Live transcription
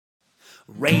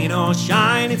Rain or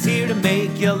shine, it's here to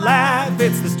make you laugh.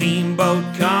 It's the Steamboat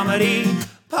Comedy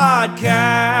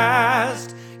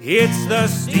Podcast. It's the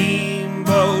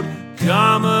Steamboat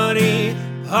Comedy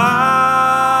Podcast.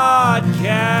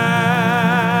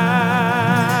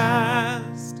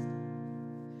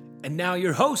 And now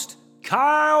your host,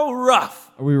 Kyle Ruff.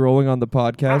 Are we rolling on the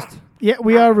podcast? Yeah,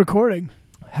 we are recording.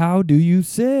 How do you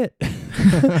sit? How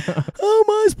am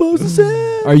I supposed to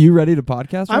sit? Are you ready to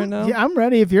podcast right now? Yeah, I'm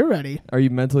ready if you're ready. Are you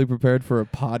mentally prepared for a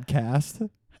podcast?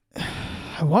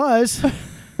 I was.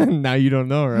 Now you don't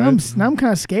know, right? Now I'm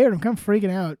kind of scared. I'm kind of freaking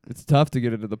out. It's tough to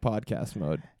get into the podcast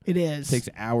mode. It is. It takes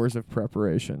hours of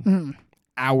preparation.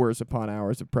 Hours upon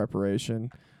hours of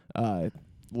preparation.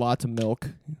 Lots of milk.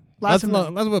 That's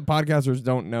what podcasters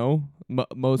don't know.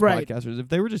 Most podcasters, if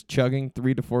they were just chugging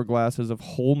 3 to 4 glasses of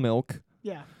whole milk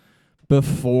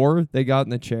before they got in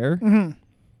the chair,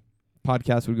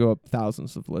 podcast would go up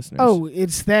thousands of listeners. Oh,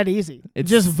 it's that easy. It's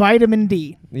just vitamin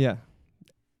D. Yeah.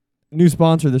 New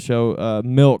sponsor of the show,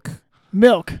 Milk.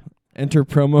 Milk. Enter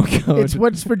promo code. It's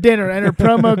what's for dinner. Enter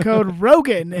promo code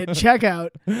Rogan at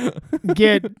checkout.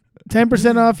 Get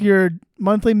 10% off your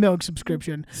monthly milk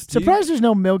subscription. Surprised there's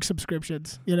no milk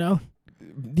subscriptions, you know?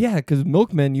 Yeah, because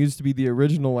Milkman used to be the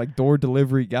original door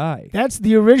delivery guy. That's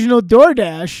the original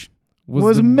DoorDash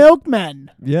was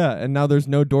Milkmen. Yeah, and now there's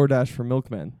no DoorDash for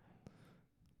Milkmen.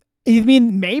 You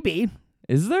mean maybe?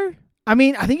 Is there? I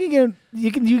mean, I think you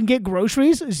can get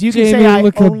groceries. So you can Jamie, say I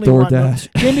look only up want DoorDash.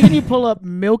 Jamie, can you pull up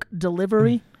milk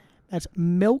delivery? That's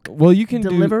milk. Well, you can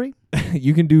delivery.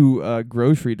 You can do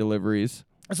grocery deliveries.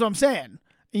 That's what I'm saying.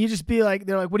 And you just be like,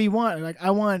 they're like, what do you want? Like,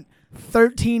 I want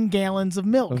 13 gallons of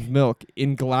milk. Of milk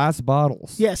in glass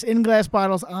bottles. Yes, in glass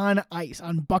bottles on ice,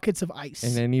 on buckets of ice.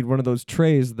 And I need one of those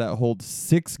trays that holds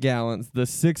 6 gallons, the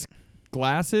 6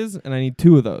 glasses, and I need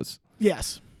 2 of those.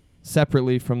 Yes.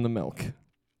 Separately from the milk.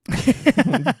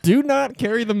 Do not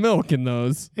carry the milk in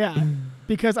those. Yeah,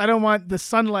 because I don't want the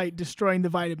sunlight destroying the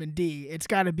vitamin D. It's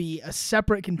got to be a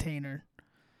separate container.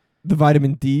 The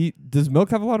vitamin D. Does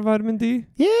milk have a lot of vitamin D?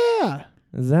 Yeah.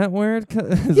 Is that where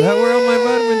that where all my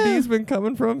vitamin D's been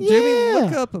coming from? Yeah. Jamie,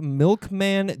 look up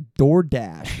Milkman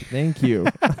DoorDash. Thank you.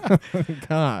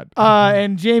 God.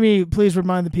 And Jamie, please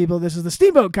remind the people this is the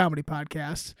Steamboat Comedy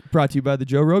Podcast. Brought to you by the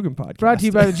Joe Rogan Podcast. Brought to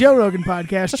you by the Joe Rogan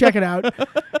Podcast. Check it out.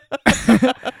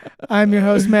 I'm your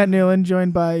host, Matt Newland,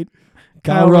 joined by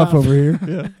Kyle Ruff over here.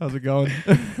 Yeah, how's it going?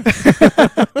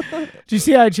 Did you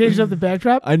see how I changed up the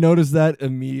backdrop? I noticed that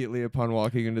immediately upon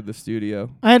walking into the studio.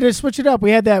 I had to switch it up.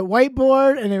 We had that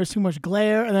whiteboard, and there was too much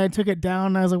glare, and then I took it down,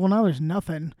 and I was like, well, now there's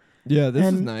nothing. Yeah, this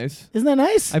is nice. Isn't that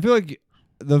nice? I feel like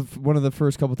one of the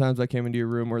first couple times I came into your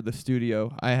room or the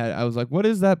studio, I was like, what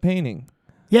is that painting?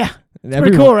 Yeah. And it's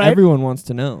pretty cool, right? Everyone wants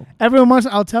to know.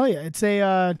 I'll tell you. It's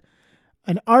an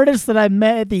artist that I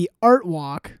met at the Art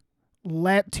Walk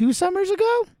 2 summers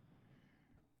ago.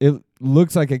 It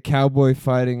looks like a cowboy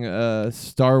fighting a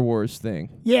Star Wars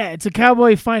thing. Yeah, it's a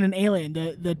cowboy fighting an alien.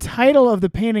 The title of the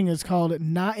painting is called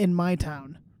Not in My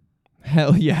Town.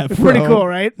 Hell yeah, it's bro. Pretty cool,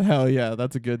 right? Hell yeah,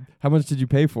 that's a good. How much did you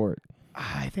pay for it?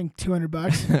 I think $200.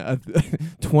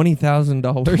 $20,000.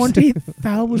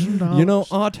 $20,000. You know,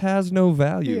 art has no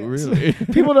value, really.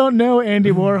 People don't know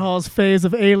Andy Warhol's phase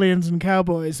of aliens and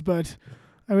cowboys, but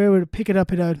I was able to pick it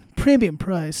up at a premium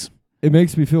price. It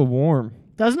makes me feel warm.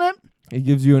 Doesn't it? It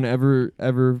gives you an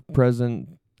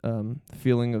ever-present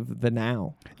feeling of the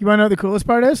now. You want to know what the coolest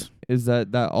part is? Is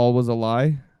that all was a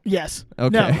lie? Yes.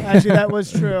 Okay. No, actually, that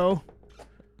was true.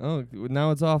 Oh,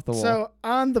 now it's off the wall. So,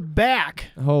 on the back,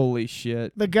 holy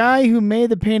shit, the guy who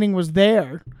made the painting was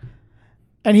there,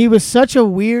 and he was such a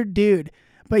weird dude.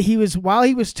 But while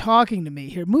he was talking to me,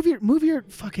 here, move your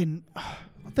fucking...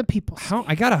 let the people see. How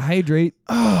I gotta hydrate.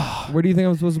 Where do you think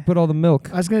I'm supposed to put all the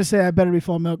milk? I was going to say I better be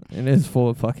full of milk. It is full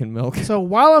of fucking milk. So,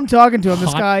 while I'm talking to him,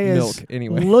 this guy is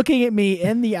looking at me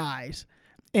in the eyes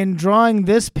and drawing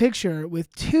this picture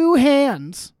with 2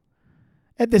 hands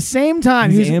at the same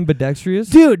time. He's ambidextrous?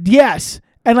 Dude, yes.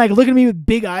 And looking at me with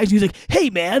big eyes. He's like, hey,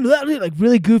 man.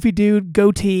 Really goofy dude,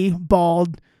 goatee,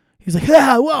 bald. He's like,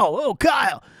 whoa,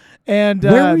 Kyle. And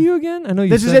where were you again? I know you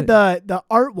this is at the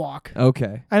Art Walk.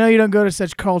 Okay. I know you don't go to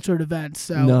such cultured events.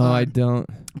 So no, I don't.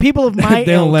 People of my they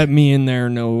don't let me in there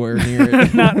nowhere near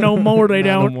it. Not no more. They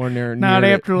don't. No more near Not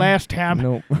after last time.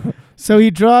 Nope. So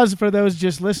he draws for those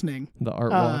just listening. The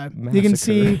Art Walk massacre. You can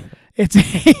see it's.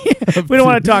 We don't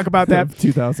want to talk about that.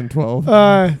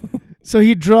 2012. So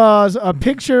he draws a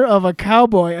picture of a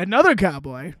cowboy, another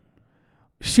cowboy,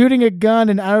 shooting a gun,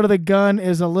 and out of the gun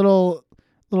is a little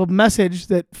message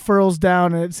that furls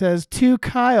down, and it says, "To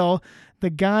Kyle, the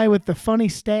guy with the funny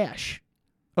stash."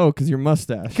 Oh, because your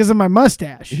mustache. Because of my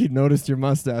mustache. He noticed your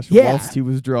mustache Yeah. whilst he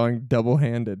was drawing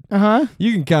double-handed. Uh-huh.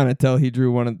 You can kind of tell he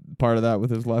drew part of that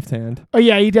with his left hand. Oh,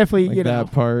 yeah, he definitely, Like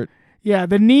that part. Yeah,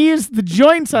 the knees, the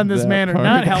joints on this That man are part.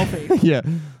 not healthy. Yeah.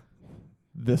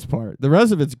 This part. The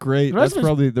rest of it's great. That's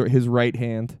probably his right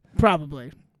hand.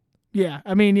 Probably. Yeah,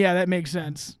 I mean, yeah, that makes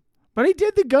sense. But he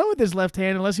did the gun with his left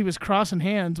hand unless he was crossing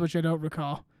hands, which I don't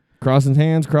recall. Crossing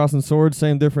hands, crossing swords,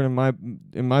 same different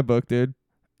in my book, dude.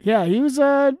 Yeah, he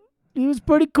was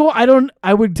pretty cool.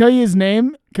 I would tell you his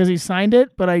name because he signed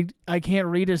it, but I can't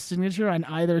read his signature on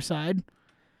either side.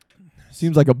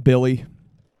 Seems like a Billy.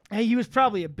 Hey, he was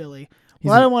probably a Billy.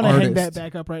 He's I don't want to hang artist. that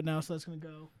back up right now, so that's gonna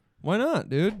go. Why not,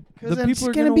 dude? Because The it's people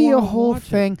are gonna gonna be a wanna whole watch it.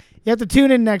 thing. You have to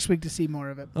tune in next week to see more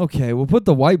of it. Okay, we'll put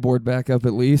the whiteboard back up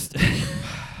at least.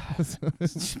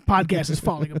 This podcast is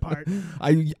falling apart.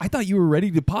 I thought you were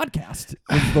ready to podcast.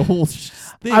 Was the whole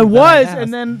thing. I that was, asked.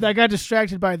 and then I got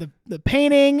distracted by the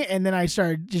painting, and then I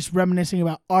started just reminiscing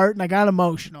about art, and I got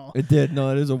emotional. It did.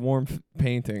 No, it is a warm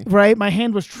painting. Right? My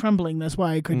hand was trembling. That's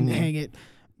why I couldn't hang it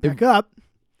back up.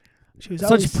 She was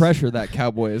Such always, pressure that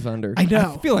cowboy is under. I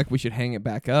know. I feel like we should hang it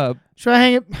back up. Should I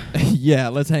hang it? Yeah,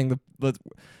 let's hang the.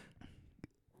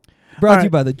 Brought to you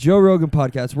by the Joe Rogan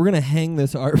podcast. We're gonna hang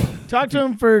this art. Talk to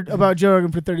him about Joe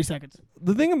Rogan for 30 seconds.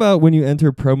 The thing about when you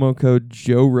enter promo code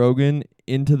Joe Rogan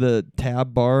into the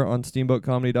tab bar on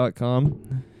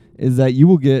steamboatcomedy.com is that you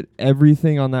will get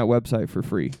everything on that website for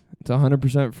free. It's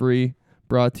 100% free.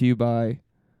 Brought to you by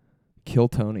Kill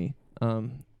Tony.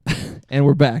 And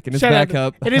we're back, and it's back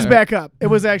up. It is back up. It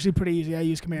was actually pretty easy. I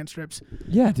used command strips.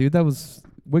 Yeah, dude, that was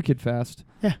wicked fast.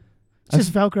 Yeah, it's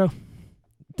just Velcro.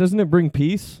 Doesn't it bring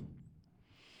peace?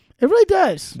 It really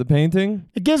does. The painting?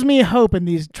 It gives me hope in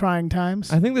these trying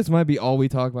times. I think this might be all we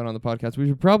talk about on the podcast. We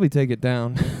should probably take it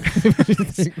down.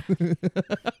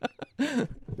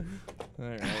 All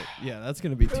right. Yeah, that's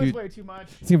going to be It was way too much.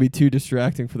 It's going to be too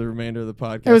distracting for the remainder of the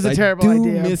podcast. It was a terrible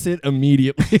idea. I miss it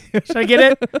immediately. Should I get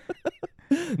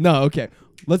it? No, okay.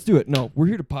 Let's do it. No, we're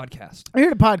here to podcast. I'm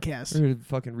here to podcast. We're here to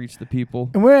fucking reach the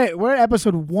people. And we're at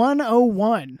episode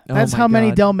 101. That's my how many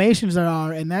God. Dalmatians there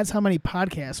are, and that's how many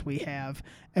podcasts we have.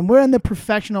 And we're in the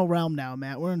professional realm now,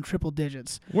 Matt. We're in triple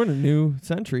digits. We're in a new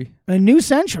century. A new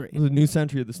century. It's a new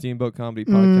century of the Steamboat Comedy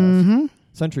Podcast. Mm-hmm.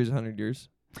 Century's 100 years.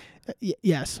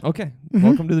 Yes. Okay. Mhm.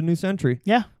 Welcome to the new century.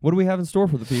 Yeah. What do we have in store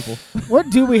for the people? What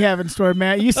do we have in store,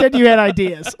 Matt? You said you had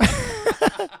ideas.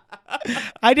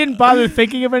 I didn't bother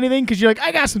thinking of anything because you're like,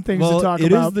 I got some things to talk it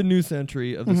about. is the new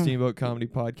century of the Mhm. Steamboat Comedy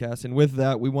Podcast. And with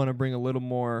that, we want to bring a little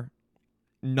more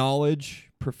knowledge,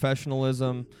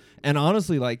 professionalism, and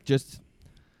honestly, like just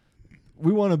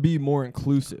we want to be more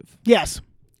inclusive. Yes.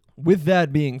 With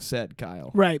that being said, Kyle,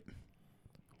 Right.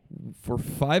 for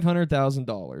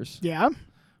 $500,000, Yeah.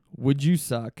 would you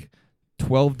suck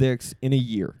 12 dicks in a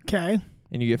year? Okay.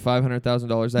 And you get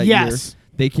 $500,000 that year. Yes.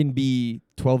 They can be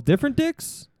 12 different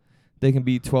dicks. They can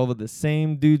be 12 of the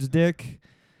same dude's dick.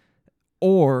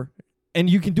 And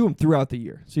you can do them throughout the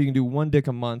year. So you can do one dick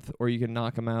a month, or you can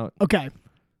knock them out. Okay.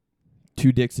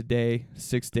 2 dicks a day,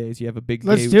 6 days. You have a big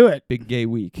Let's gay, do it. big gay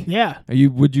week. Yeah.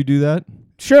 Would you do that?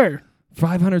 Sure.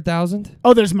 500,000?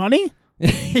 Oh, there's money?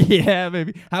 Yeah,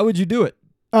 maybe. How would you do it?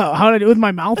 Oh, how did I do it with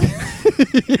my mouth?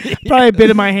 Probably a bit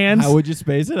in my hands. How would you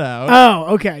space it out?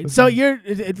 Oh, okay. So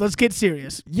let's get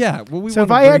serious. Yeah. Well, So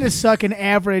if I had to suck an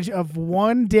average of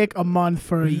one dick a month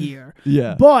for a year,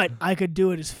 yeah. but I could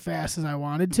do it as fast as I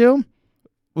wanted to.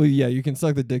 Well, yeah, you can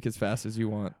suck the dick as fast as you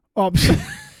want. Oh,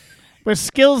 but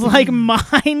skills like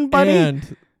mine, buddy.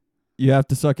 And you have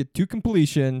to suck it to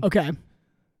completion. Okay.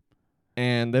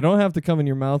 And they don't have to come in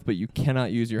your mouth, but you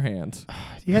cannot use your hands.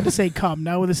 You had to say come.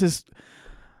 No, this is.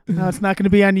 No, it's not going to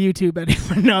be on YouTube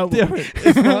anymore. No. Damn it.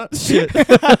 It's not shit.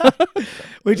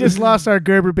 We just lost our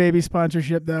Gerber baby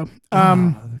sponsorship, though.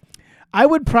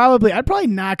 I'd probably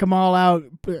knock them all out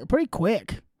pretty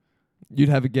quick. You'd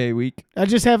have a gay week.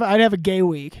 I'd have a gay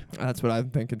week. That's what I'm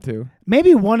thinking too.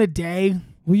 Maybe one a day.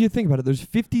 Well, you think about it. There's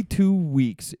 52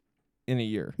 weeks in a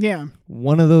year. Yeah.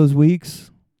 One of those weeks,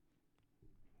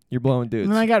 you're blowing dudes.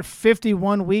 And then I got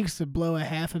 51 weeks to blow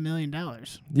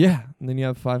 $500,000. Yeah. And then you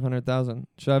have 500,000.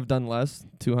 Should I have done less?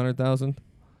 200,000?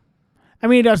 I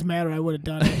mean, it doesn't matter. I would have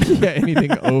done it. Yeah,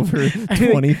 anything over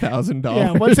 $20,000.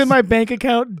 Yeah, what's in my bank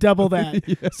account? Double that.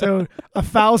 Yeah. So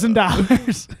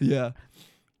 $1,000. Yeah.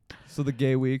 So the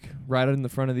gay week, right in the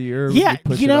front of the year, Yeah, you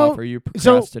push you it know, off, or you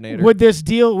So procrastinator? would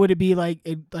it be like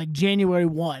January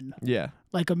 1? Yeah.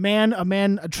 Like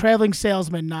a traveling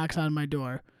salesman knocks on my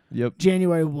door. Yep.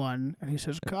 January 1. And he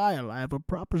says, Kyle, I have a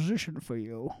proposition for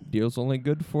you. Deal's only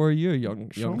good for you,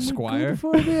 young squire.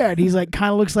 And he's like,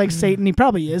 kind of looks like Satan. He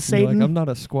probably is Satan. Like, I'm not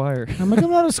a squire. I'm like, I'm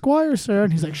not a squire, sir.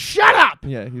 And he's like, shut up.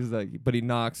 Yeah, he's like, but he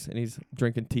knocks and he's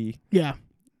drinking tea. Yeah,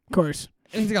 of course.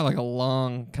 And he's got like a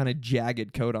long, kind of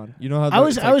jagged coat on. You know how I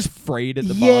was frayed at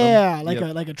the bottom? bottom?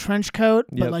 Yeah, like a trench coat,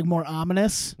 but like more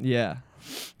ominous. Yeah.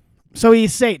 So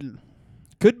he's Satan.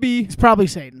 Could be. He's probably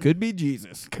Satan. Could be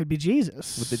Jesus. Could be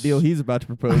Jesus. With the deal he's about to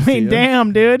propose I mean, to you.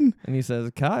 damn, dude. And he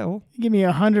says, Kyle. You give me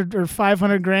 100 or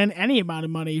 500 grand, any amount of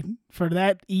money for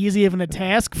that easy of a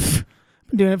task. I've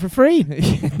been doing it for free.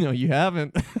 No, you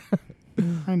haven't.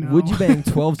 I know. Would you bang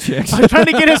 12 chicks? I'm trying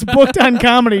to get us booked on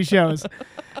comedy shows.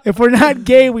 If we're not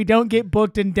gay, we don't get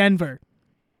booked in Denver.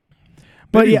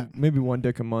 But maybe one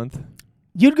dick a month.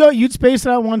 You'd space it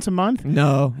out once a month?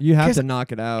 No, you have to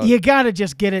knock it out. You got to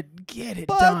just get it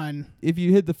but done. If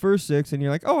you hit the first 6 and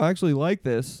you're like, oh, I actually like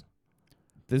this.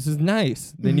 This is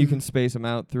nice. Then you can space them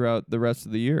out throughout the rest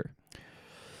of the year.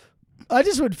 I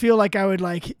just would feel like I would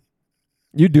like...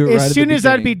 You do it right as soon at the as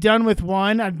I'd be beginning. done with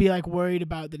one, I'd be like worried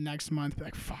about the next month. Be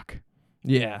like, fuck.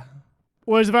 Yeah.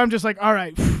 Whereas if I'm just like, all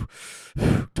right,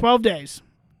 12 days.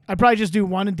 I'd probably just do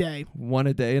one a day. One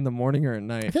a day in the morning or at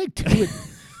night? I feel like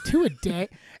two a day.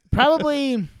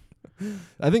 Probably.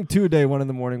 I think 2 a day, 1 in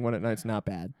the morning, 1 at night's not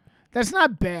bad. That's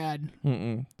not bad.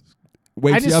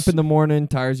 Wakes you up in the morning,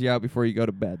 tires you out before you go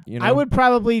to bed. You know? I would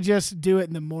probably just do it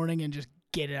in the morning and just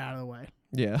get it out of the way.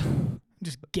 Yeah.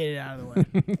 Just get it out of the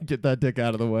way. Get that dick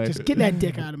out of the way. Just get that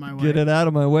dick out of my way. Get it out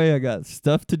of my way. I got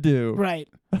stuff to do. Right.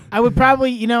 I would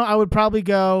probably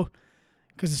go,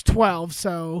 because it's 12,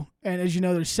 so, and as you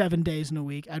know, there's 7 days in a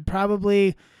week. I'd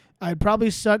probably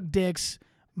suck dicks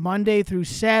Monday through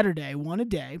Saturday, one a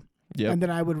day. Yep. And then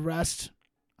I would rest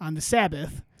on the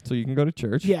Sabbath. So you can go to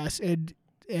church. Yes,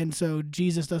 and so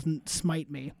Jesus doesn't smite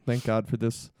me. Thank God for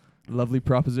this lovely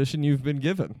proposition you've been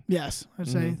given. Yes, I'd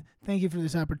say thank you for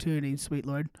this opportunity, sweet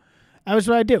Lord. That was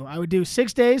what I'd do. I would do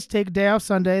 6 days, take a day off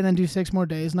Sunday, and then do 6 more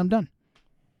days, and I'm done.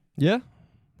 Yeah.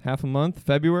 Half a month.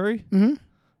 February. Mm-hmm.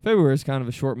 February is kind of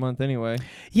a short month anyway.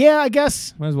 Yeah, I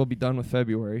guess. Might as well be done with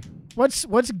February.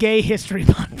 What's Gay History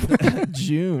Month?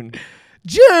 June.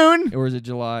 June? Or is it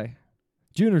July?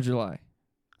 June or July?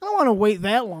 I don't want to wait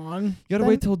that long. You gotta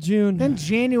wait till June. Then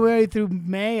January through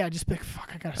May, I just be like,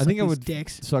 fuck, I gotta suck these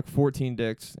dicks. Suck 14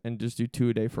 dicks and just do 2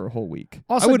 a day for a whole week.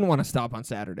 Also, I wouldn't want to stop on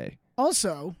Saturday.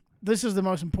 Also, this is the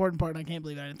most important part, and I can't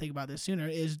believe I didn't think about this sooner,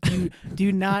 is do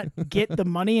you not get the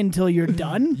money until you're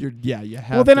done? You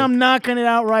have well, then I'm knocking it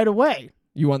out right away.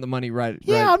 You want the money right?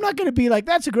 Yeah, right. I'm not going to be like,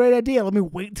 that's a great idea. Let me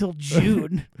wait till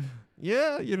June.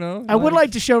 Yeah, you know. I would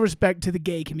like to show respect to the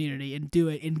gay community and do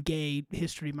it in Gay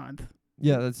History Month.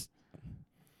 Yeah, that's...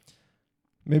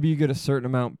 Maybe you get a certain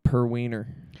amount per wiener.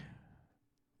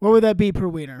 What would that be per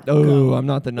wiener? Oh, I'm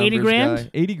not the numbers 80 grand? guy.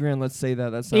 80 grand, let's say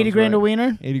that. That sounds 80 grand right. a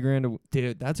wiener? 80 grand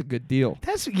dude, that's a good deal.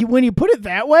 That's when you put it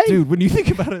that way? Dude, when you think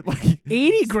about it, like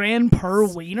 80 grand per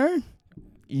wiener?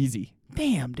 Easy.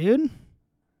 Damn, dude.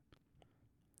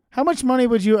 How much money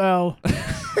would you owe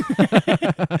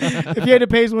if you had to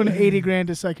pay someone 80 grand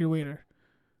to suck your wiener?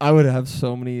 I would have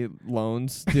so many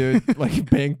loans, dude. Like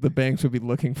the banks would be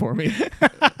looking for me.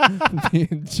 Be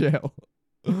in jail.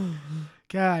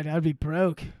 God, I'd be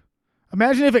broke.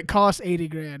 Imagine if it cost 80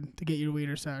 grand to get your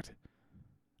wiener sucked.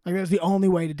 Like that's the only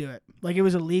way to do it. Like it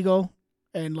was illegal,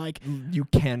 and like you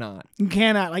cannot. You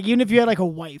cannot. Like even if you had like a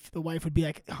wife, the wife would be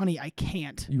like, "Honey, I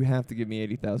can't." You have to give me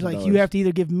 $80,000. Like you have to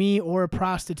either give me or a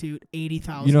prostitute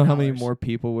 $80,000. You know how many more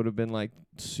people would have been like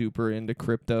super into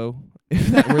crypto if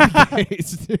that were the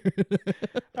case, dude?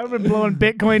 I've been blowing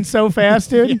Bitcoin so fast,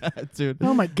 dude. Yeah, dude.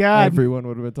 Oh my God. Everyone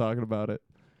would have been talking about it.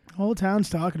 Whole town's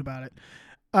talking about it.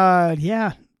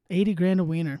 Yeah, 80 grand a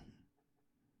wiener.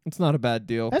 It's not a bad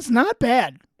deal. That's not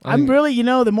bad. I'm really,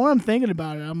 the more I'm thinking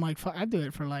about it, I'm like, fuck, I'd do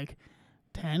it for like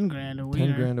 10 grand a wiener.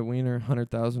 10 grand a wiener,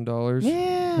 $100,000.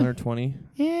 Yeah. 120.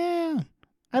 Yeah.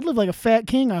 I'd live like a fat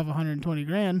king off 120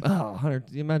 grand. Oh, 100.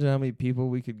 You imagine how many people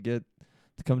we could get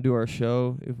to come do our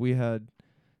show if we had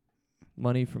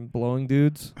money from blowing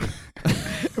dudes?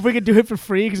 If we could do it for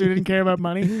free because we didn't care about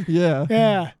money. Yeah.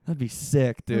 Yeah. That'd be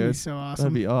sick, dude. That'd be so awesome.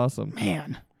 That'd be awesome.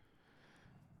 Man.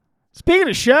 Speaking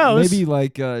of shows. Maybe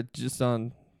like just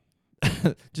on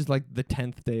just like the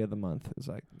 10th day of the month is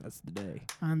like that's the day.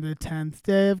 On the 10th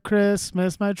day of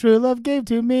Christmas, my true love gave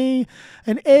to me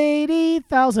an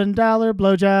 $80,000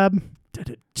 blowjob.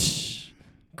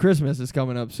 Christmas is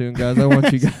coming up soon, guys. I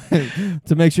want you guys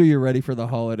to make sure you're ready for the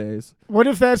holidays. What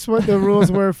if that's what the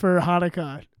rules were for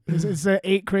Hanukkah? It's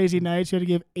 8 crazy nights. You had to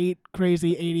give 8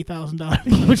 crazy $80,000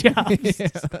 blowjobs. Yeah,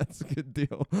 that's a good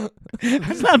deal.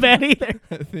 That's not bad either.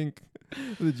 I think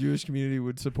the Jewish community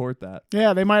would support that.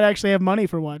 Yeah, they might actually have money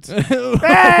for once.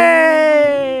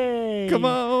 Hey! Come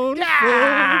on,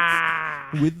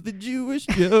 Yeah! folks, with the Jewish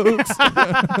jokes.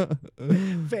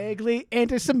 Vaguely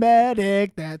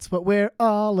anti-Semitic. That's what we're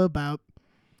all about.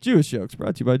 Jewish jokes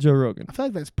brought to you by Joe Rogan. I feel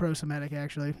like that's pro-Semitic,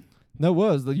 actually. That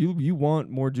was you want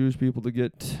more Jewish people to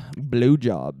get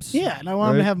blowjobs. Yeah, and I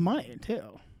want them to have money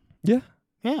too. Yeah.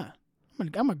 Yeah.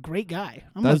 I'm a great guy.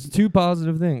 That's 2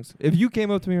 positive things. If you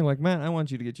came up to me and were like, man, I want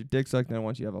you to get your dick sucked and I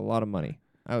want you to have a lot of money,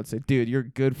 I would say, dude, you're a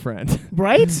good friend.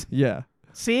 Right? Yeah.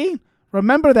 See?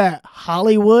 Remember that,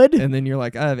 Hollywood? And then you're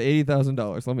like, I have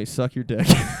 $80,000. Let me suck your dick.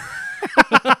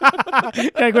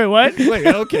 Like, wait, what? Wait,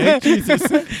 okay. Jesus.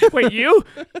 Wait, you?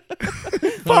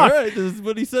 All right, this is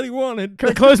what he said he wanted. Can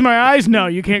I close my eyes? No,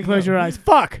 you can't close your eyes.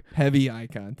 Fuck. Heavy eye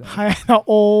contact. The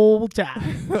whole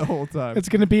time. The whole time. It's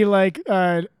going to be like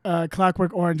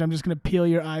Clockwork Orange. I'm just going to peel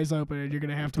your eyes open and you're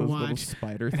going to have to Those watch. little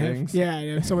spider things.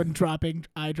 Yeah, someone dropping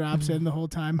eye drops in the whole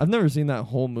time. I've never seen that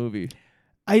whole movie.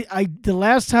 The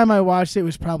last time I watched it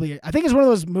was probably, I think it's one of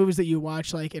those movies that you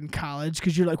watch like in college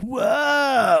because you're like,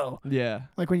 whoa. Yeah.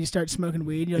 Like when you start smoking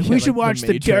weed, you're like, Yeah, we should like watch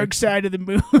the Dark Side of the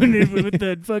Moon with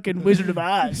the fucking Wizard of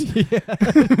Oz. Dude.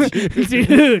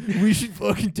 We should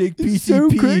fucking take So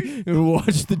PCP and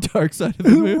watch the Dark Side of the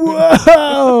Moon.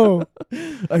 Whoa.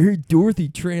 I heard Dorothy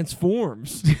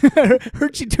transforms.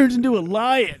 Heard she turns into a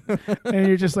lion. And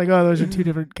you're just like, oh, those are 2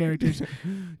 different characters.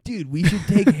 Dude, we should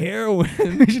take heroin.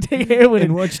 We should take heroin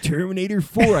and watch Terminator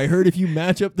 4. I heard if you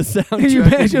match up the You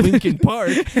soundtrack match with up- Linkin Park,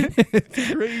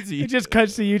 it's crazy. It just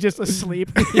cuts to you just asleep.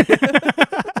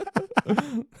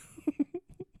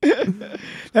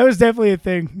 That was definitely a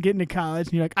thing. Getting to college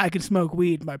and you're like, I can smoke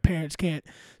weed. My parents can't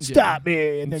stop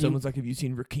me. And then someone's like, have you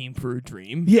seen Rakim for a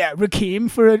Dream? yeah, Rakim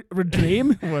for a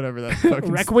dream. Whatever that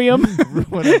fucking Requiem.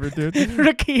 Whatever, dude.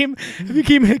 Rakim.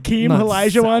 Hakeem Not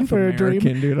Elijah one South for a dream.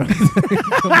 American, dude.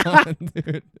 Come on,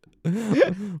 dude.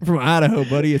 From Idaho,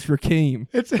 buddy. It's Rakim.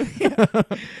 It's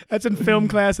that's in film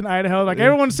class in Idaho. Like,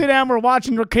 everyone sit down. We're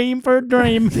watching Rakim for a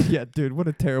dream. Yeah, dude. What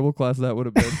a terrible class that would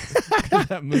have been.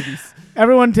 That movie's.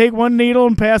 Everyone take one needle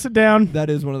and pass it down. That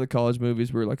is one of the college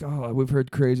movies where like, oh, we've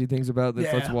heard crazy things about this.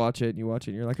 Yeah. Let's watch it. And you watch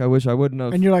it and you're like, I wish I wouldn't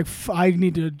have. And you're like, I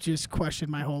need to just question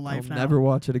my whole life I'll now. never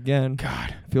watch it again.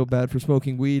 God. I feel bad for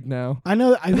smoking weed now. I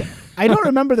know. I don't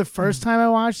remember the first time I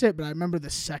watched it, but I remember the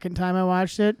second time I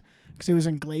watched it because it was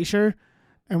in Glacier,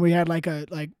 and we had like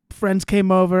friends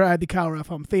came over. I had the Cal Ref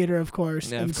Home Theater, of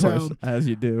course. Yeah, and of course, so, as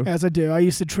you do. as I do, I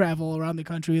used to travel around the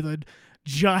country with a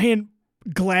giant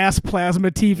glass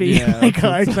plasma TV Yeah, in my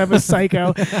car because I'm a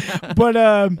psycho. But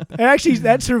actually,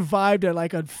 that survived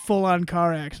a full-on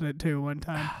car accident too one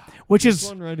time, which This is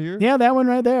one right here. yeah, that one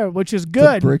right there, which is It's a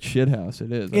good. brick shit house.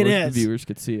 It is. I It wish is. The viewers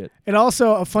could see it. And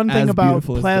also a fun thing As about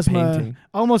beautiful as the plasma, painting.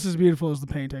 almost as beautiful as the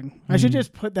painting. I should Mhm.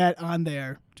 just put that on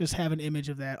there. Just have an image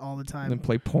of that all the And then time.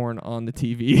 play porn on the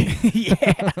TV.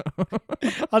 Yeah.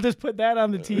 I'll just put that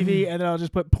on the TV and then I'll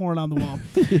just put porn on the wall.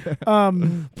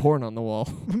 Porn on the wall.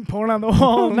 Porn on the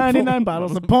wall, 99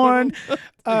 bottles of porn.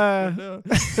 I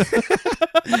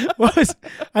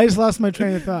just lost my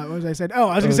train of thought. What was I saying? Oh,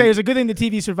 I was going to say it's a good thing the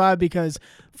TV survived because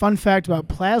fun fact about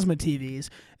plasma TVs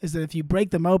is that if you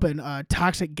break them open,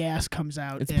 toxic gas comes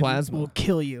out. It's and plasma. will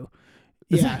kill you.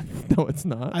 Is Yeah. it? No, it's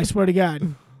not. I swear to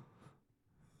God.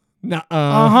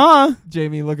 Nuh-uh.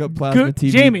 Jamie, look up plasma Good-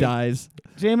 TV Jamie. dies.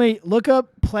 Jamie, look up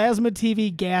plasma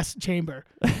TV gas chamber.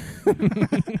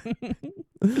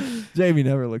 Jamie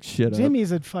never looks shit up.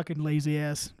 Jamie's a fucking lazy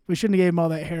ass. We shouldn't have gave him all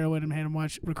that heroin and had him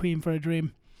watch Requiem for a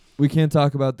Dream. We can't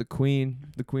talk about the queen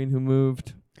who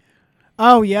moved.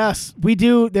 Oh, yes. We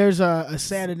do. There's a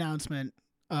sad announcement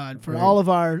for Right. all of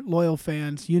our loyal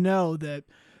fans. You know that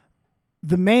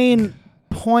the main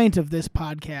point of this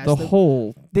podcast,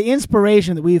 the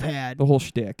inspiration that we've had, the whole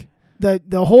shtick.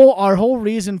 our whole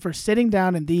reason for sitting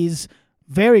down in these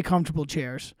very comfortable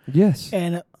chairs Yes.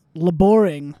 and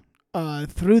laboring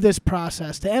through this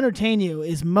process to entertain you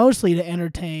is mostly to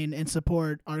entertain and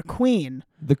support our queen,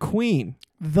 The queen.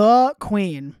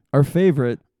 Our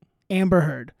favorite. Amber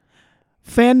Heard,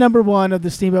 fan number 1 of the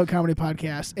Steamboat Comedy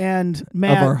Podcast, and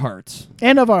Matt, Of our hearts.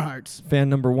 and of our hearts. Fan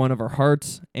number 1 of our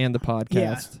hearts and the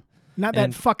podcast. Not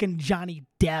And- that fucking Johnny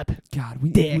Depp.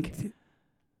 God, Dick.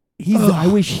 I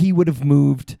wish he would have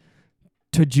moved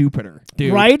to Jupiter,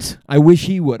 dude. Right? I wish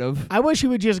he would have. I wish he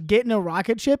would just get in a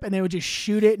rocket ship and they would just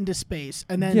shoot it into space.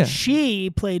 And then she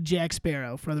played Jack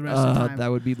Sparrow for the rest of the time. That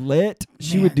would be lit.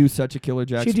 She Man. would do such a killer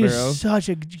Jack She'd Sparrow. do such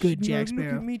a good Jack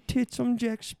Sparrow. Look at me tits on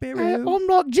Jack Sparrow. I'm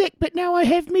not Jack, but now I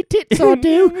have me tits, I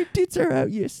do. My tits are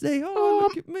out. Yes, they are.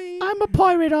 Look at me. I'm a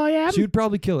pirate, I am. She would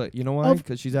probably kill it. You know why?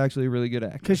 Because she's actually a really good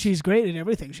actor. Because she's great at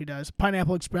everything she does.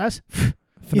 Pineapple Express. Phenomenal.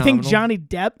 You think Johnny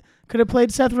Depp could have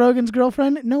played Seth Rogen's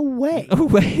girlfriend? No way. No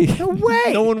way. No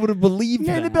way. No one would have believed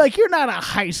that. They'd be like, you're not a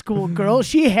high school girl.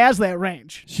 She has that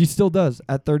range. She still does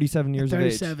at 37 years of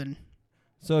age. 37.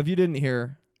 So if you didn't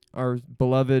hear, our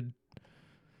beloved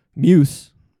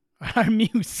Muse, Our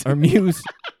muse.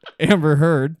 Amber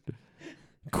Heard,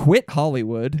 quit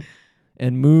Hollywood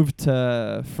and moved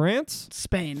to France?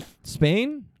 Spain.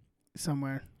 Spain?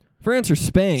 Somewhere. France or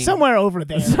Spain? Somewhere over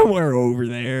there. Somewhere over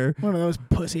there. One of those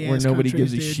pussy ass where nobody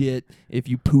countries, gives a dude. shit if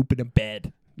you poop in a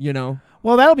bed, you know?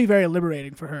 Well, that'll be very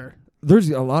liberating for her.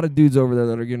 There's a lot of dudes over there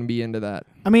that are going to be into that.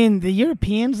 I mean, the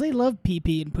Europeans, they love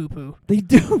pee-pee and poo-poo. They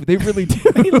do. They really do.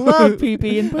 They love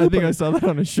pee-pee and poo-poo. I think I saw that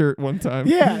on a shirt one time.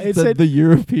 Yeah, it said the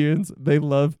Europeans, they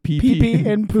love pee-pee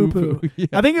and poo-poo. Yeah.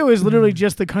 I think it was literally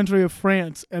just the country of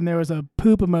France, and there was a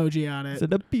poop emoji on it. It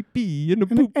said a pee-pee and a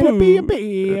And a poo-poo.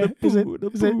 pee-pee. And a Is poo and a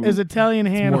poo. it Italian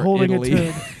hand more holding Italy.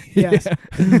 a turd? Yes.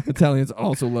 Yeah. Italians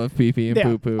also love pee-pee and Yeah.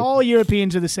 poo-poo. All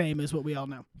Europeans are the same, is what we all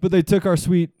know. But they took our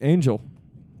sweet angel.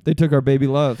 They took our baby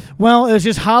love. Well, it was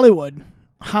just Hollywood.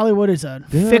 Hollywood is a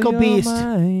fickle You're beast.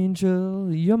 my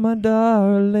angel, you're my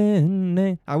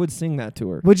darling. I would sing that to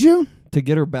her. Would you? To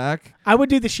get her back? I would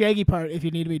do the Shaggy part if you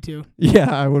needed me to.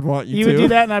 Yeah, I would want you You to. would do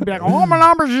that, and I'd be like, oh,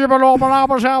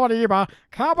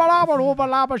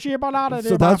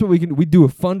 So that's what we can. We do a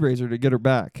fundraiser to get her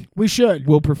back. we should.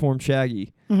 We'll perform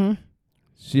Shaggy. Mm-hmm.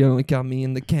 She only caught me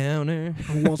in the counter.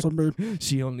 Wasn't me.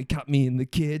 She only caught me in the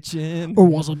kitchen. Or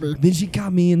wasn't me. Then she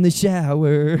caught me in the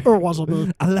shower. Or wasn't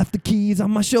me. I left the keys on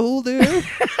my shoulder.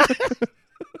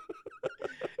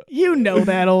 You know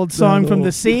that old song from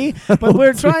the sea, but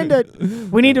we're trying to.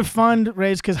 We need to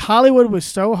fundraise because Hollywood was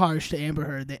so harsh to Amber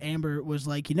Heard that Amber was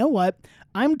like, you know what?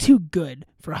 I'm too good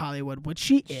for Hollywood, which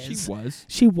she is. She was.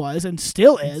 She was and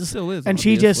still is. Still is. And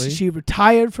obviously. she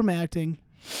retired from acting.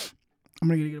 I'm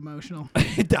gonna get emotional.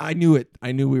 I knew it.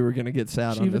 I knew we were gonna get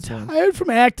sad She on this one. retired from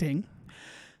acting,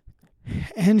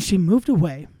 and she moved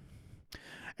away.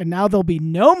 And now there'll be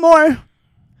no more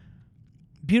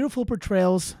beautiful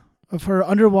portrayals of her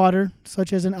underwater,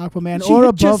 such as in Aquaman She or had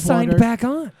above just signed water. back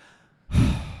on.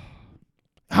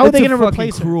 How are they It's a going to fucking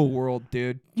replace her? cruel world,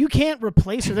 dude. You can't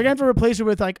replace her. They're going to have to replace her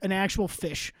with like an actual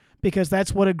fish because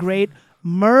that's what a great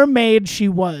mermaid she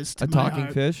was. To A my talking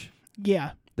heart. fish.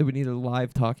 Yeah, They would need a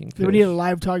live talking fish. they would need a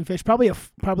live talking fish. Probably a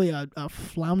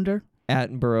flounder.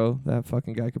 Attenborough, that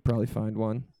fucking guy could probably find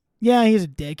one. Yeah, he's a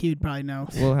dick. He'd probably know.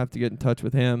 We'll have to get in touch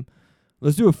with him.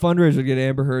 Let's do a fundraiser to get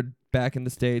Amber Heard back in the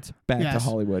States, back to Yes.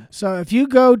 Hollywood. So if you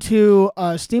go to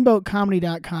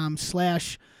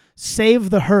steamboatcomedy.com/save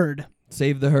the herd.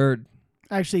 Save the herd.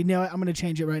 Actually, no, I'm going to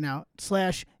change it right now.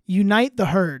 /unite the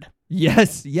herd.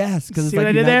 Yes, because it's See like what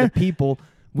I did unite there? the people.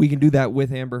 We can do that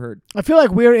with Amber Heard. I feel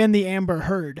like we're in the Amber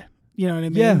Herd. You know what I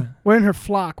mean? Yeah. We're in her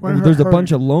flock. We're in her There's a herd.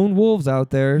 bunch of lone wolves out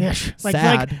there. Yeah,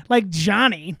 sad. like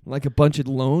Johnny. Like a bunch of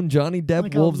lone Johnny Depp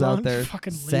Like a wolves lone out there.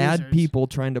 fucking Sad losers. people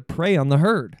trying to prey on the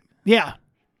herd. Yeah.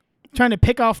 Trying to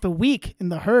pick off the weak in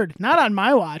the herd. Not on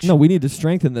my watch. No, we need to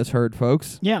strengthen this herd,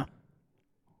 folks. Yeah.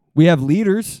 We have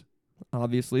leaders.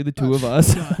 Obviously, the two of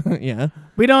us. Yeah.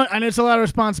 We don't, and it's a lot of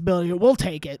responsibility, but we'll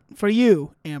take it for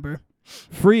you, Amber.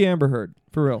 Free Amber Heard.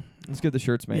 For real. Let's get the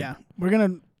shirts made. Yeah. We're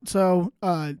going to, so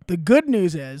the good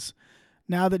news is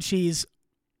now that she's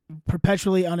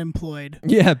perpetually unemployed,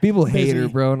 Yeah, people hate Busy. her,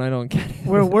 bro, and I don't get it.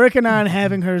 we're working on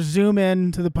having her zoom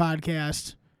in to the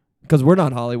podcast. Because we're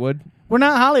not Hollywood. We're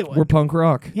not Hollywood. We're punk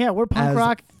rock. Yeah, we're punk As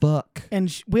rock. fuck.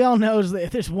 And we all know that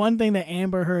if there's one thing that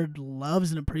Amber Heard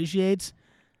loves and appreciates,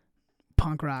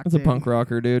 punk rock. That's a punk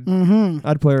rocker, dude. Mm-hmm.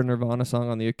 I'd play her Nirvana song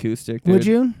on the acoustic, dude. Would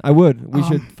you? I would. We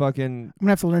should I'm fucking... going to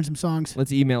have to learn some songs.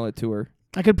 Let's email it to her.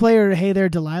 I could play her Hey There,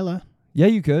 Delilah. Yeah,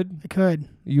 you could. I could.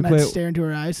 You And play I'd it stare into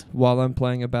her eyes. while I'm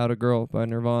playing About a Girl by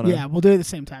Nirvana. Yeah, we'll do it at the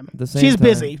same time. At the same She's time.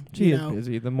 busy. She you is know.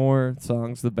 busy. The more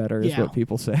songs, the better is Yeah. what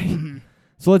people say. Mhm.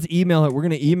 So let's email her. We're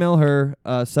going to email her,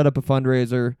 set up a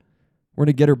fundraiser. We're going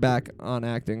to get her back on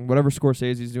acting. Whatever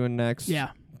Scorsese's doing next, Yeah.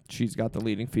 she's got the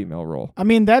leading female role. I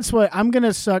mean, that's what I'm going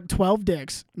to suck 12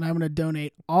 dicks, and I'm going to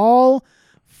donate all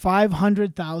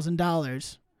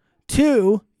 $500,000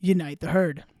 to Unite the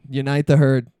Herd. Unite the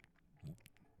herd.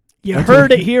 You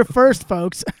heard it here first,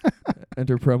 folks.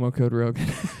 Enter promo code Rogan.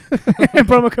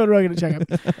 Promo code Rogan to check out.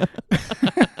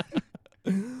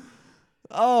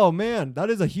 Oh, man. That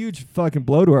is a huge fucking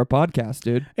blow to our podcast,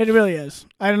 dude. It really is.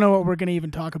 I don't know what we're going to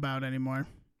even talk about anymore.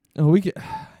 Oh,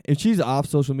 if she's off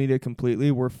social media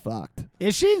completely, we're fucked.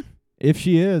 Is she? If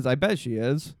she is, I bet she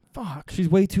is. Fuck. She's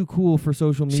way too cool for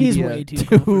social media. She's way too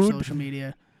cool for social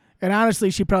media. And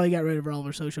honestly, she probably got rid of all of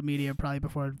her social media probably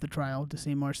before the trial to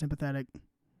seem more sympathetic.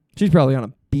 She's probably on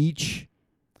a beach.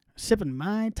 Sipping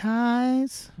Mai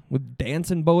Tais. With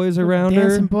dancing boys around her.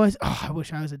 Dancing boys. Oh, I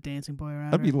wish I was a dancing boy around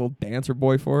her. I'd be a little dancer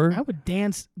boy for her. I would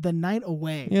dance the night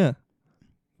away. Yeah.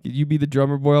 You be the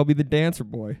drummer boy, I'll be the dancer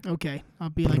boy. Okay. I'll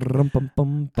be like,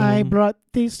 I brought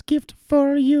this gift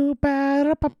for you.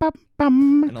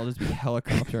 Ba-da-ba-ba-bum. And I'll just be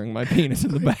helicoptering my penis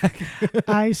in the back.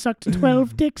 I sucked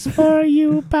 12 dicks for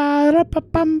you.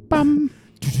 Ba-da-ba-bum-bum.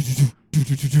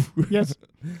 Yes.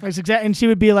 That's exactly. And she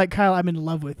would be like, Kyle, I'm in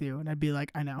love with you. And I'd be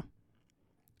like, I know.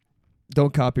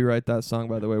 Don't copyright that song,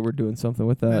 by the way. We're doing something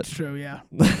with that. That's true, yeah.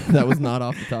 That was not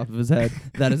off the top of his head.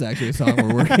 That is actually a song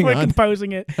we're working We're on.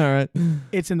 composing it. All right.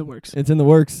 It's in the works. It's in the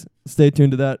works. Stay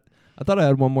tuned to that. I thought I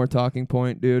had one more talking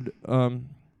point, dude. I don't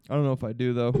know if I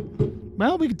do, though.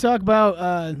 Well, we could talk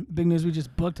about big news. We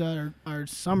just booked our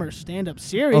summer stand-up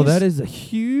series. Oh, that is a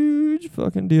huge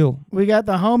fucking deal. We got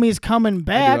the homies coming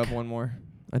back. I do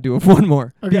have one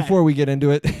more. Okay. Before we get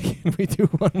into it, can we do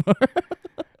one more?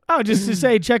 Oh, just to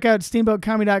say, check out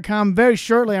steamboatcomedy.com. Very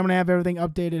shortly, I'm going to have everything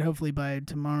updated, hopefully by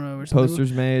tomorrow or something.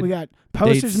 Posters made. We got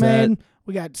posters made.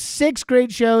 We got 6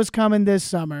 great shows coming this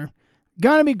summer.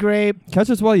 Gonna be great. Catch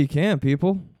us while you can,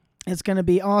 people. It's going to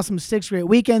be awesome. 6 great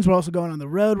weekends. We're also going on the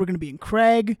road. We're going to be in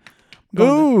Craig. Ooh,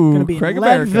 going to be Craig, in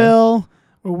America. Leadville.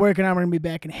 We're working on. We're going to be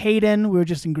back in Hayden. We were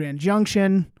just in Grand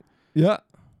Junction. Yeah.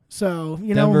 So,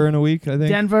 Denver in a week, I think.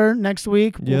 Denver next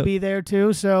week. Yep. We'll be there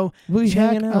too. So We'll be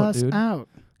check hanging out, us dude. out.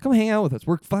 Come hang out with us.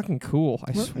 We're fucking cool.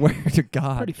 I swear to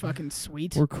God. Pretty fucking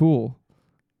sweet. We're cool.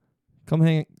 Come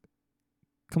hang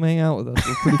out with us.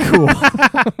 We're pretty cool.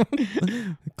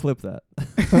 Clip that.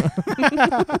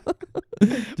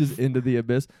 Just into the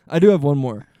abyss. I do have one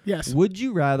more. Yes. Would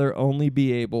you rather only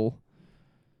be able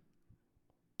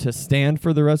to stand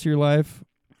for the rest of your life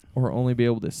or only be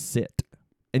able to sit?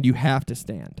 And you have to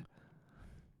stand.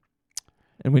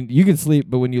 And when you can sleep,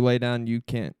 but when you lay down, you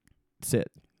can't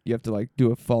sit. You have to like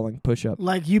do a falling push-up.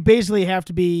 Like you basically have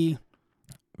to be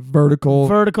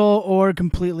Vertical or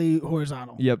completely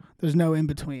horizontal. Yep. There's no in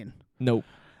between. Nope.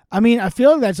 I mean, I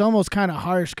feel like that's almost kind of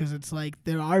harsh because it's like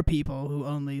there are people who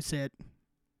only sit.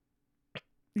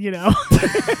 You know.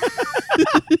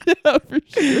 Yeah, for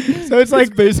sure. So it's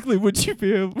like basically, would you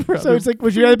be able? So it's like,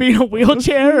 would you rather be in a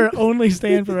wheelchair or only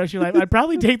stand for the rest of your life? I'd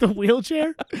probably take the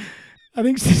wheelchair. I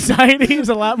think society is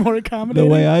a lot more accommodating.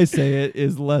 The way I say it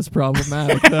is less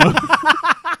problematic, though.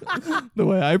 The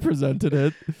way I presented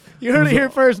it. You heard it here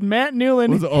first. Matt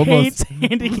Newland hates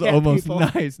handicapped almost people.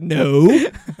 Nice. No.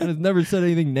 I just never said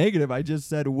anything negative. I just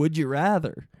said, would you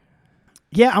rather?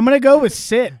 Yeah, I'm going to go with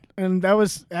sit. And that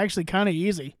was actually kind of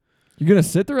easy. You're going to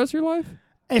sit the rest of your life?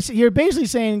 You're basically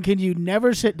saying, can you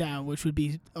never sit down, which would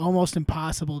be almost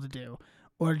impossible to do,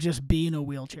 or just be in a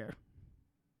wheelchair?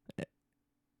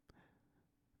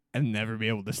 And never be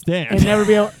able to stand. And never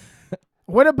be able...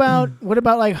 What about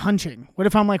like hunching? What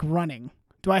if I'm like running?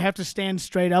 Do I have to stand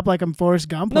straight up like I'm Forrest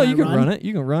Gump? No, you can run it.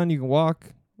 You can run. You can walk.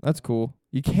 That's cool.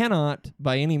 You cannot,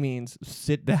 by any means,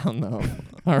 sit down, though.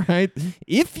 All right?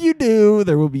 If you do,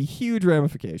 there will be huge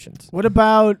ramifications. What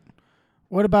about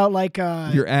like...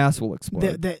 your ass will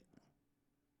explode.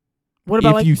 What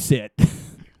about if you sit.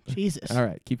 Jesus. All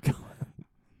right, keep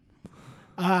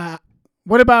going.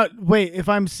 What about... Wait, if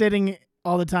I'm sitting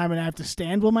all the time and I have to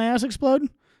stand, will my ass explode?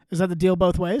 Is that the deal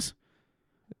both ways?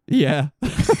 Yeah.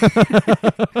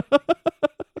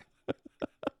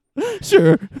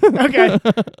 Sure. Okay.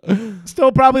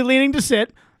 Still probably leaning to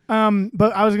sit.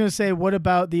 But I was going to say, what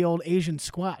about the old Asian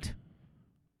squat?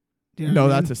 Do you know No,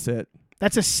 what I mean? that's a sit.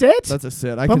 That's a sit? That's a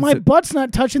sit. But my butt's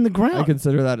not touching the ground. I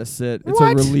consider that a sit. It's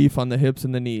What? a relief on the hips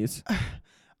and the knees.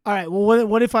 All right. Well,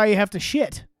 what if I have to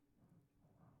shit?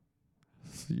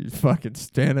 You're fucking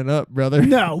standing up, brother.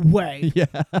 No way. Yeah.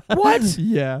 What?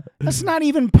 Yeah. That's not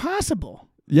even possible.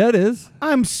 Yeah, it is.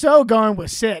 I'm so going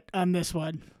with sit on this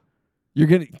one. You're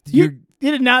gonna. You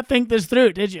did not think this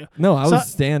through, did you? No, I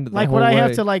was standing. Like, would I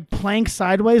have to like plank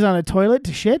sideways on a toilet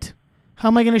to shit? How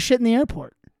am I going to shit in the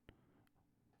airport?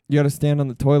 You got to stand on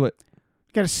the toilet.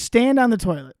 Got to stand on the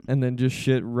toilet. And then just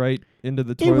shit right into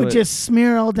the toilet. It would just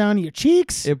smear all down your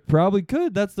cheeks. It probably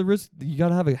could. That's the risk. You got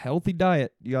to have a healthy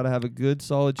diet. You got to have a good,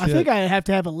 solid shit. I think I'd have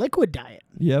to have a liquid diet.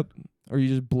 Yep. Or you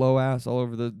just blow ass all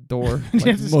over the door. Like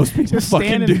Just- most people just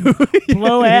fucking stand do. and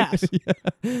blow ass. Yeah.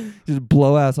 Just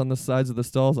blow ass on the sides of the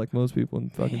stalls like most people in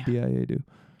fucking Damn. BIA do.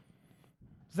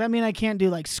 Does that mean I can't do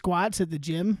like squats at the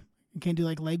gym? I can't do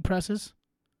like leg presses?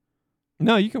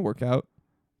 No, you can work out.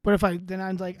 But if I'm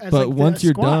like, but like once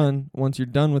you're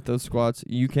done with those squats,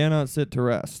 you cannot sit to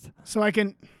rest. So I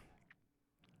can.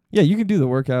 Yeah, you can do the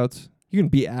workouts. You can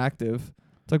be active.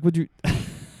 It's like, would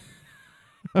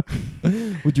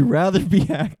you rather be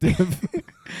active?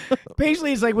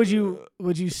 Basically, it's like, would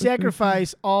you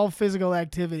sacrifice all physical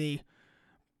activity,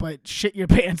 but shit your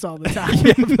pants all the time?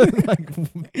 Yeah, like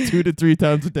 2 to 3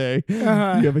 times a day.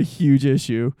 Uh-huh. You have a huge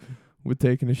issue with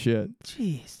taking a shit.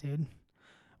 Jeez, dude.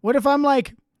 What if I'm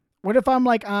like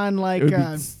on like?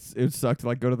 It would suck to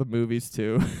like go to the movies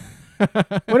too.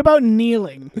 What about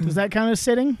kneeling? Does that count as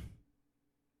sitting?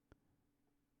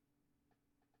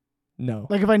 No.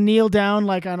 Like if I kneel down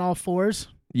like on all fours?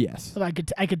 Yes. I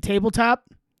could tabletop?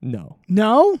 No.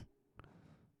 No?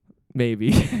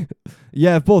 Maybe.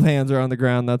 Yeah, if both hands are on the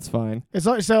ground, that's fine.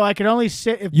 So I could only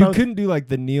sit if you both. couldn't do like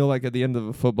the kneel like at the end of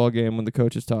a football game when the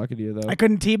coach is talking to you though. I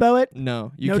couldn't Tebow it?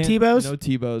 No. You No can't, Tebows? No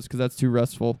Tebows because that's too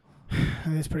restful.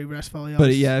 That's pretty restful. Yeah.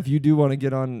 But yeah, if you do want to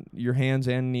get on your hands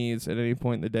and knees at any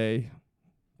point in the day,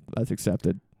 that's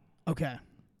accepted. Okay.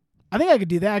 I think I could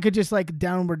do that. I could just like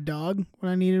downward dog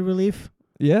when I needed relief.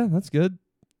 Yeah, that's good.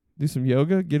 Do some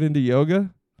yoga. Get into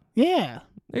yoga. Yeah.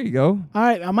 There you go. All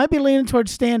right. I might be leaning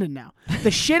towards standing now. The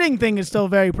shitting thing is still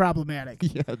very problematic.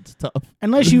 Yeah, it's tough.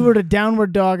 Unless you were to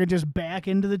downward dog and just back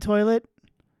into the toilet.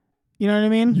 You know what I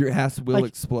mean? Your ass will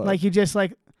explode. Like you just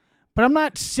like, but I'm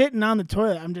not sitting on the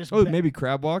toilet. I'm just. Maybe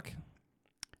crab walk.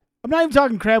 I'm not even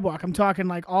talking crab walk. I'm talking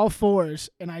like all fours,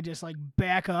 and I just like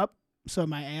back up so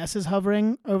my ass is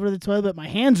hovering over the toilet, but my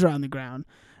hands are on the ground,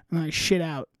 and I shit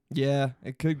out. Yeah,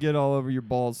 it could get all over your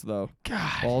balls though.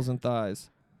 God. Balls and thighs.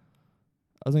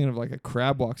 I was thinking of like a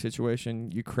crab walk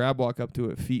situation. You crab walk up to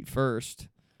it feet first,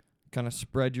 kind of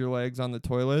spread your legs on the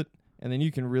toilet, and then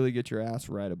you can really get your ass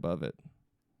right above it.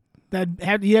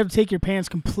 You have to take your pants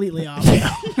completely off.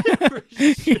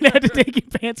 You'd have to take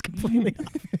your pants completely off.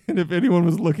 And if anyone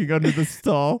was looking under the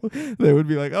stall, they would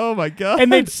be like, "Oh my god!"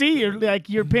 And they'd see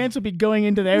your pants would be going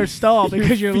into their stall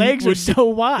because your legs are so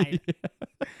wide.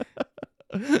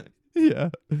 Yeah.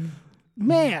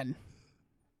 Man.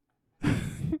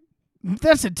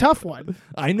 That's a tough one.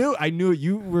 I knew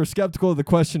you were skeptical of the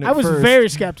question at first. I was very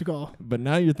skeptical. But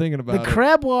now you're thinking about the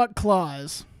crab walk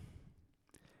clause.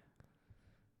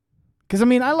 Because I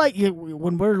mean, I like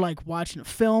when we're like watching a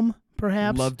film.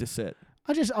 Perhaps love to sit.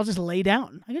 I'll just lay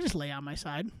down. I can just lay on my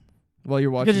side while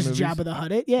you're watching. You can just Jabba the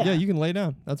Hutt it. Yeah. Yeah, you can lay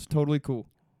down. That's totally cool.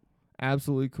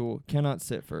 Absolutely cool. Cannot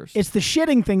sit first. It's the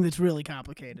shitting thing that's really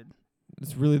complicated.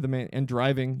 It's really the main. And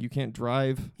driving, you can't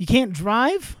drive. You can't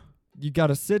drive? You got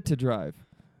to sit to drive.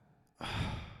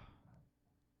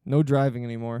 No driving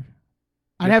anymore.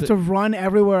 I'd have to run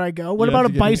everywhere I go. What about a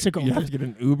bicycle? You have to get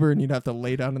an Uber, and you'd have to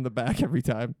lay down in the back every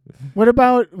time. What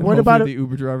about the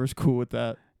Uber driver's cool with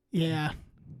that? Yeah,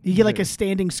 you get like a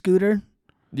standing scooter.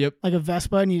 Yep. Like a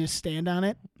Vespa, and you just stand on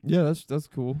it. Yeah, that's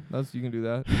cool. You can do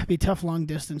that. It'd be tough long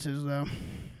distances though.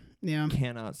 Yeah.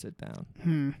 Cannot sit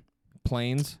down.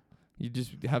 Planes, you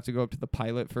just have to go up to the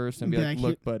pilot first and be like,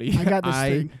 "Look, buddy, I got this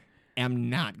thing. am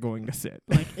not going to sit.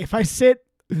 Like if I sit,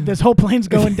 this whole plane's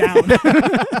going down.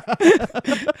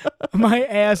 My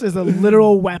ass is a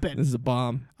literal weapon. This is a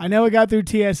bomb. I know it got through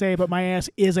TSA, but my ass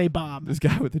is a bomb. This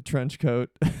guy with the trench coat.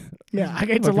 Yeah,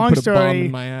 it's a long story. A bomb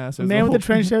in my ass. The man with the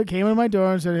trench coat came into my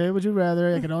door and said, "Hey, would you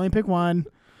rather? I can only pick one."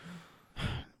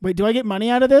 Wait, do I get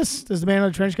money out of this? Does the man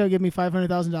with the trench coat give me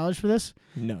 $500,000 for this?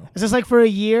 No. Is this like for a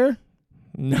year?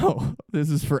 No,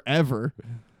 this is forever.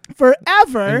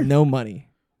 Forever? And no money.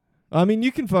 I mean,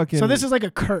 you can fucking. So this is like a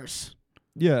curse.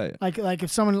 Yeah. Like if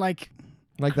someone like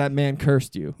that man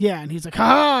cursed you. Yeah, and he's like,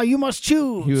 "Ha! You must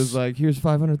choose." He was like, "Here's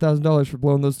 $500,000 for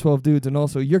blowing those 12 dudes, and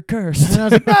also you're cursed." And I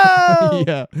was like, "No!"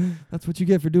 Yeah, that's what you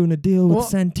get for doing a deal with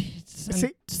Santo.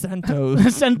 Santi Santo.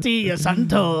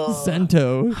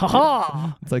 Santo. Ha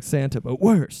ha! It's like Santa, but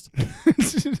worse.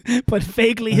 But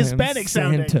vaguely Hispanic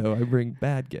sounding. Santo. I bring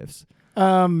bad gifts.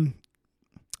 I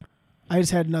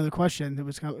just had another question that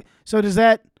was so does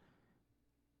that.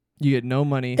 You get no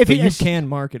money, but you can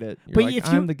market it. You're but like, if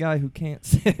I'm the guy who can't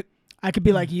sit. I could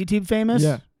be like YouTube famous.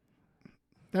 Yeah.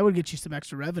 That would get you some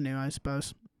extra revenue, I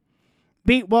suppose.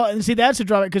 And see, that's a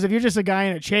drawback, because if you're just a guy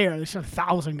in a chair, there's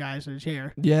 1,000 guys in a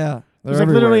chair. Yeah. There's like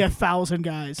literally 1,000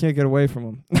 guys. Can't get away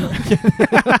from them.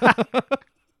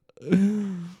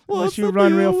 Unless you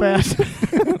run real fast.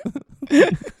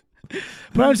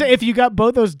 But I'm saying, if you got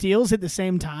both those deals at the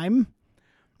same time,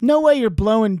 no way you're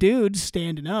blowing dudes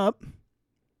standing up.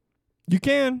 You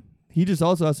can. He just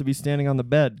also has to be standing on the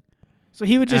bed. So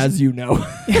he would just... As you know.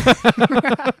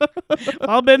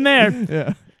 I've been there.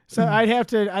 Yeah. So I'd have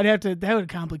to. That would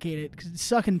complicate it because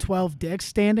sucking 12 dicks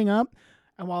standing up,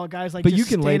 and while a guy's like, but just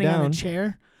you can lay standing on down. a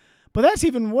chair. But that's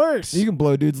even worse. You can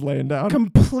blow dudes laying down.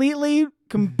 Completely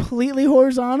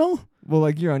horizontal. Well,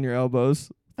 like you're on your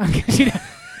elbows. Just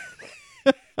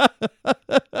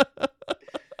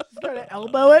gotta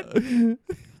elbow it.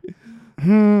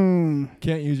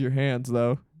 Can't use your hands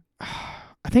though.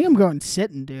 I think I'm going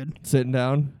sitting, dude. Sitting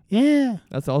down. Yeah.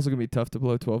 That's also gonna be tough to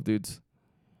blow 12 dudes.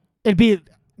 It'd be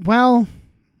when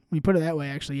you put it that way.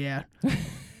 Actually, yeah.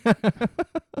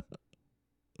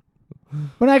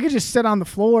 But I could just sit on the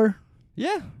floor.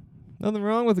 Yeah. Nothing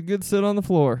wrong with a good sit on the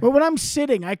floor. But when I'm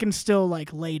sitting, I can still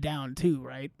like lay down too,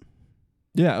 right?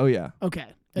 Yeah. Oh yeah. Okay.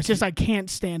 It's just I can't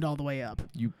stand all the way up.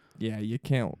 You can't. You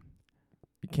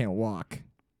can't walk.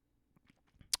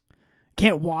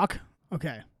 Can't walk?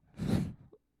 Okay.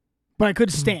 But I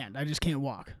could stand. I just can't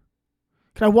walk.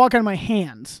 Could I walk on my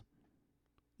hands?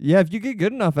 Yeah, if you get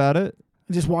good enough at it.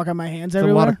 Just walk on my hands It's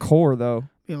everywhere? a lot of core, though.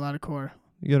 Be a lot of core.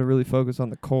 You got to really focus on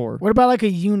the core. What about like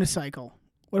a unicycle?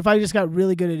 What if I just got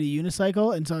really good at a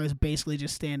unicycle and so I was basically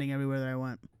just standing everywhere that I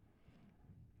went?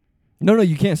 No,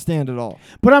 you can't stand at all.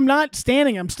 But I'm not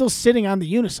standing. I'm still sitting on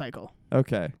the unicycle.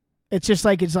 Okay. It's just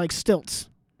like it's like stilts.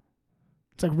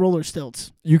 It's like roller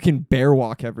stilts. You can bear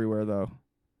walk everywhere, though.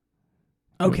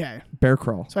 Okay. Bear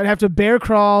crawl. So I'd have to bear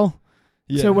crawl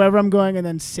to wherever I'm going and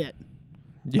then sit.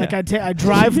 Yeah. Like I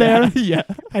drive there. Yeah.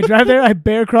 I drive there. I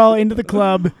bear crawl into the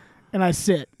club and I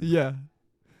sit. Yeah.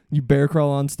 You bear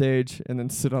crawl on stage and then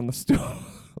sit on the stool.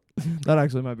 That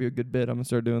actually might be a good bit. I'm going to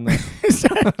start doing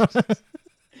that.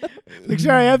 Make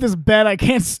sure I have this bed I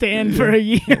can't stand for a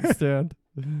year. Can't stand.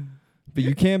 But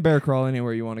you can bear crawl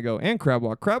anywhere you want to go. And crab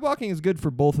walk. Crab walking is good for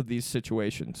both of these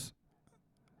situations.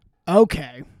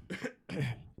 Okay.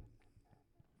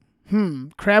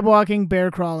 Crab walking,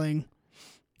 bear crawling.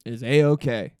 Is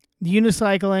A-okay.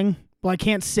 Unicycling. Well, I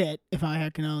can't sit if I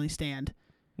can only stand.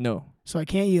 No. So I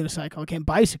can't unicycle. I can't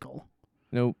bicycle.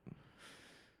 Nope.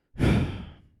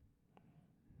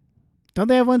 Don't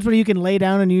they have ones where you can lay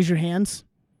down and use your hands?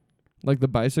 Like the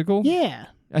bicycle? Yeah.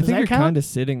 I think you're kind of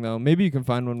sitting, though. Maybe you can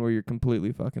find one where you're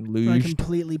completely fucking Or luged.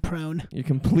 completely prone. You're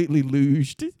completely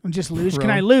luged. I'm just luge. Prone.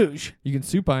 Can I luge? You can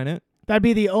supine it. That'd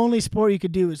be the only sport you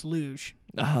could do is luge.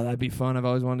 Oh, that'd be fun. I've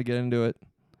always wanted to get into it.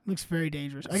 Looks very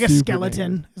dangerous. I guess Super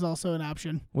skeleton dangerous. is also an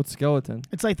option. What's skeleton?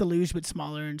 It's like the luge, but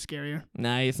smaller and scarier.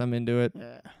 Nice. I'm into it.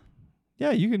 Yeah.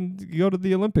 Yeah, you can go to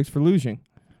the Olympics for luging.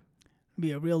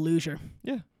 Be a real loser.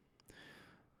 Yeah.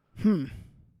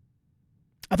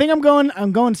 I think I'm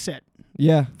going sit.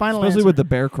 Yeah. Final especially answer. with the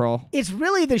bear crawl. It's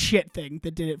really the shit thing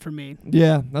that did it for me.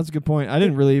 Yeah, that's a good point. I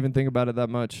didn't really even think about it that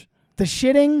much. The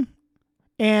shitting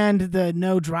and the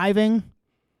no driving.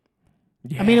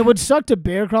 Yeah. I mean, it would suck to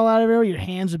bear crawl out of everywhere. Your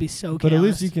hands would be so But at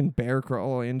least calloused. you can bear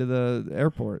crawl into the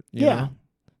airport. You Yeah. know?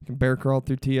 You can bear crawl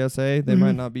through TSA. They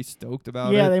might not be stoked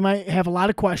about it. Yeah, they might have a lot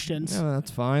of questions. Yeah,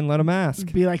 that's fine. Let them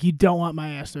ask. Be like, you don't want my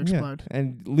ass to explode. Yeah.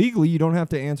 And legally, you don't have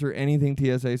to answer anything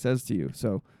TSA says to you.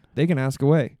 So they can ask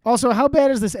away. Also, how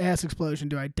bad is this ass explosion?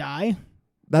 Do I die?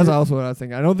 That's also what I was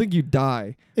thinking. I don't think you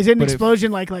die, Is it an But if-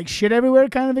 explosion like shit everywhere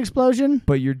kind of explosion?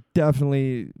 but you're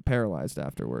definitely paralyzed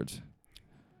afterwards.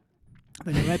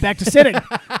 Then you're right back to sitting.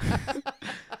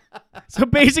 So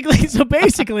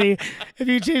basically, if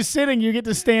you choose sitting, you get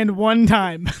to stand one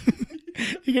time.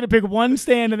 You get to pick one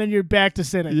stand, and then you're back to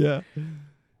sitting. Yeah.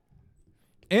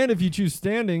 And if you choose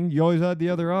standing, you always had the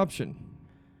other option.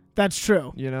 That's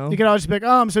true. You know? You can always be like,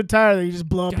 oh, I'm so tired that you just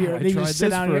blow up God, your. I Then you tried just sit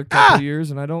this down for a and couple years,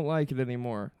 and I don't like it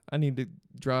anymore. I need to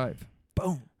drive.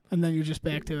 Boom. and then you're just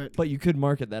back to it. But you could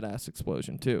market that ass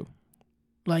explosion, too.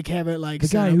 Like have it like The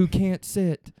set guy up- who can't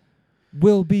sit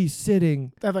will be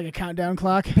sitting have like a countdown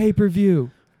clock.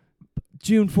 pay-per-view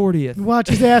June 40th. Watch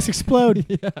his ass explode.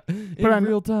 Yeah, in on,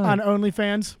 real time. on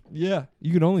OnlyFans. Yeah,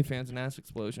 you can OnlyFans an ass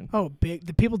explosion. Oh, big.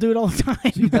 The people do it all the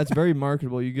time. See, that's very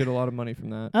marketable. You get a lot of money from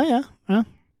that. Oh yeah. Huh?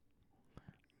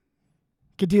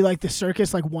 Could do like the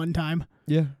circus like one time.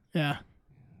 Yeah, Yeah.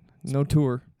 no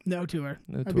tour. No tour.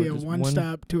 No That'd tour. be a just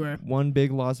one-stop tour. One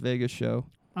big Las Vegas show.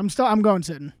 I'm going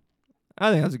sitting.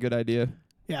 I think that's a good idea.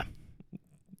 Yeah.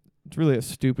 It's really a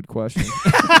stupid question.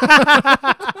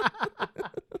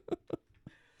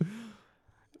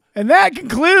 And that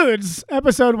concludes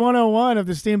episode 101 of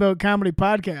the Steamboat Comedy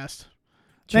Podcast.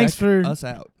 Thanks Check for us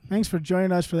out. Thanks for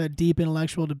joining us for that deep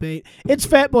intellectual debate. It's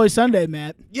Fat Boy Sunday,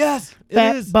 Matt. Yes,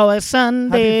 Fat it is. Boy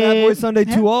Sunday. Happy Fat Boy Sunday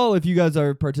to all if you guys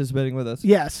are participating with us.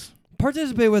 Yes.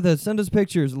 Participate with us. Send us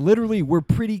pictures. Literally, we're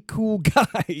pretty cool guys.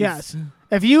 Yes.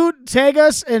 If you tag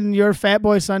us in your Fat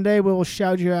Boy Sunday, we will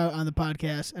shout you out on the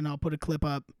podcast, and I'll put a clip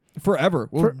up. Forever.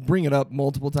 We'll bring it up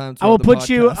multiple times. I will throughout put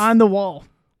the you podcast. on the wall.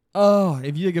 Oh,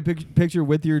 if you take a picture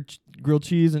with your grilled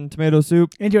cheese and tomato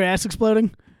soup. And your ass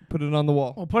exploding? Put it on the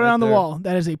wall. Well, put it on the wall.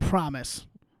 That is a promise.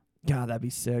 God, that'd be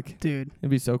sick. Dude. It'd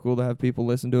be so cool to have people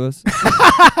listen to us.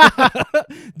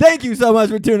 Thank you so much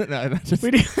for tuning in. No,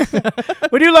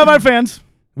 we do love our fans.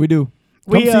 We do.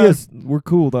 Come see us. We're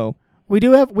cool, though. We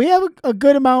have a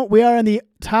good amount. We are in the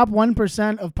top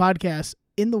 1% of podcasts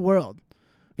in the world.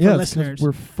 Yeah, listeners.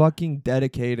 We're fucking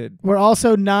dedicated. We're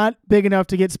also not big enough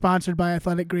to get sponsored by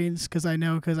Athletic Greens because I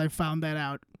found that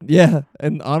out. Yeah,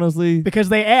 and honestly... Because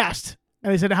they asked,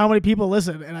 and they said, how many people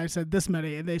listen? And I said, this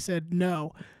many. And they said,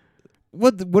 no.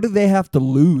 What do they have to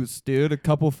lose, dude? A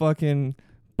couple fucking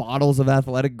bottles of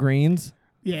Athletic Greens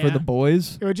for the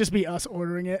boys? It would just be us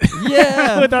ordering it.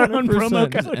 Yeah. With our own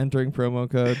promo code. Just entering promo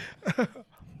code.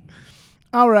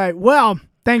 All right. Well...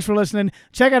 Thanks for listening.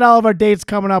 Check out all of our dates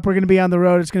coming up. We're going to be on the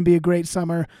road. It's going to be a great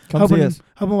summer. Come see us.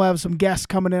 Hoping we'll have some guests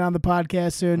coming in on the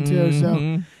podcast soon, too.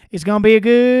 So it's going to be a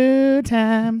good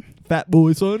time. Fat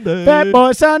Boy Sunday. Fat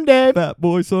Boy Sunday. Fat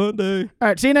Boy Sunday. All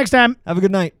right. See you next time. Have a good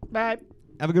night. Bye.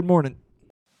 Have a good morning.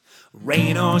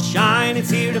 Rain or shine, it's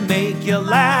here to make you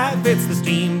laugh. It's the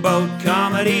Steamboat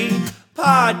Comedy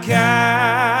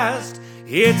Podcast.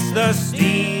 It's the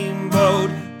Steamboat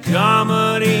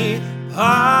Comedy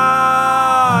Podcast.